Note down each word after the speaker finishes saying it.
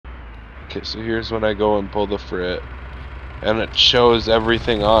Okay, so here's when I go and pull the frit, and it shows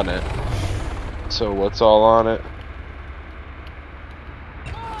everything on it. So what's all on it?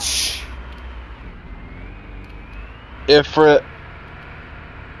 Ifrit,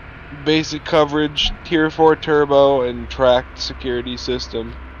 basic coverage, tier 4 turbo, and tracked security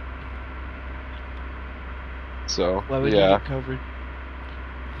system. So, Why would yeah. you get covered?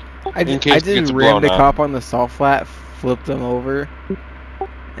 I just rammed a cop on the salt flat, flipped him over,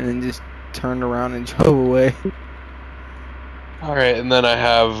 and then just turned around and drove away. Alright, and then I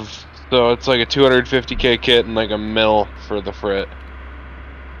have, so it's like a 250k kit and like a mil for the frit.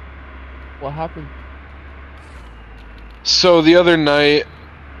 What happened? So the other night,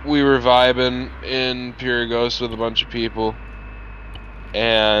 we were vibing in Pure Ghost with a bunch of people,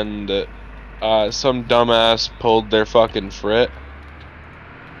 and some dumbass pulled their fucking frit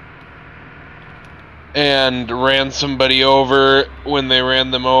and ran somebody over. When they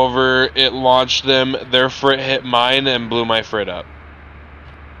ran them over, it launched them, their frit hit mine and blew my frit up.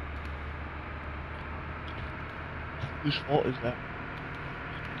 Whose fault is that?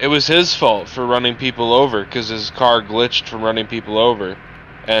 It was his fault for running people over, because his car glitched from running people over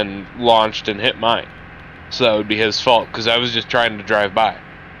and launched and hit mine. So that would be his fault, because I was just trying to drive by.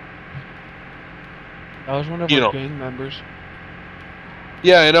 That was one of our gang members.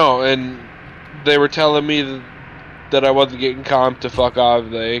 Yeah, I know, and they were telling me that I wasn't getting comped to fuck off.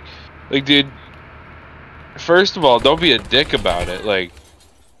 Like, dude, first of all, don't be a dick about it. Like,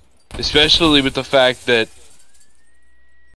 especially with the fact that